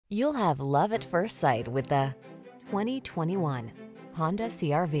You'll have love at first sight with the 2021 Honda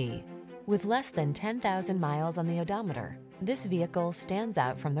CR-V. With less than 10,000 miles on the odometer, this vehicle stands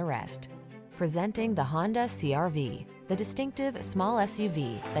out from the rest. Presenting the Honda CR-V, the distinctive small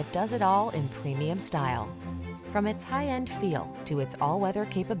SUV that does it all in premium style. From its high-end feel to its all-weather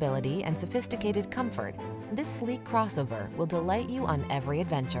capability and sophisticated comfort, this sleek crossover will delight you on every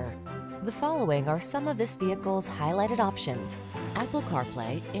adventure. The following are some of this vehicle's highlighted options: Apple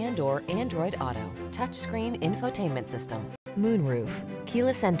CarPlay and/or Android Auto, touchscreen infotainment system, moonroof,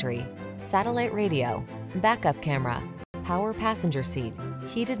 keyless entry, satellite radio, backup camera, power passenger seat,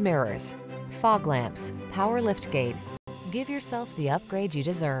 heated mirrors, fog lamps, power liftgate. Give yourself the upgrade you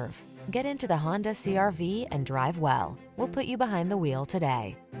deserve. Get into the Honda CR-V and drive well. We'll put you behind the wheel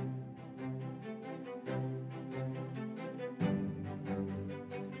today.